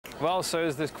Well, so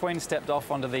as the Queen stepped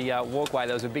off onto the walkway,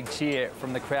 there was a big cheer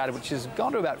from the crowd, which has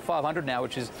gone to about 500 now,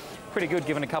 which is pretty good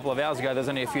given a couple of hours ago there was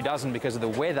only a few dozen because of the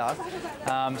weather.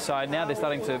 So now they're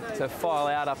starting to file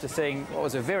out after seeing what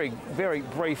was a very, very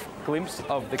brief glimpse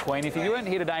of the Queen. If you weren't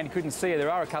here today and you couldn't see her,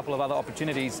 there are a couple of other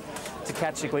opportunities to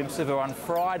catch a glimpse of her. On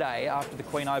Friday, after the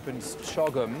Queen opens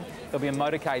Choggum, there'll be a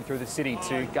motorcade through the city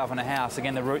to Governor House.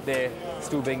 Again, the route there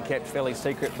still being kept fairly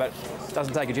secret, but it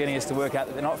doesn't take a genius to work out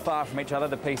that they're not far from each other,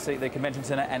 the Convention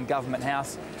Centre and Government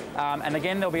House. And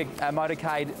again, there'll be a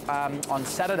motorcade on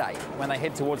Saturday when they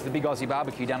head towards the Big Aussie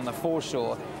Barbecue down on the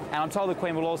foreshore. And I'm told the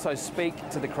Queen will also speak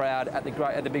to the crowd at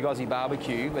the Big Aussie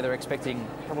Barbecue, where they're expecting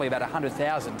probably about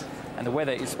 100,000. And the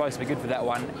weather is supposed to be good for that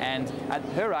one. And at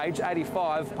her age,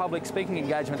 85, public speaking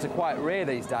engagements are quite rare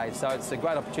these days. So it's a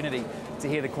great opportunity to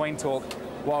hear the Queen talk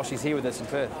while she's here with us in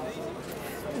Perth.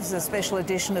 This is a special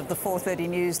edition of the 4:30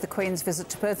 News. The Queen's visit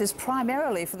to Perth is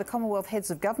primarily for the Commonwealth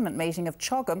Heads of Government meeting of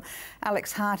Choggum.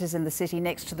 Alex Hart is in the city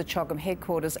next to the Choggum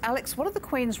headquarters. Alex, what are the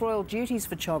Queen's royal duties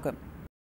for Choggum?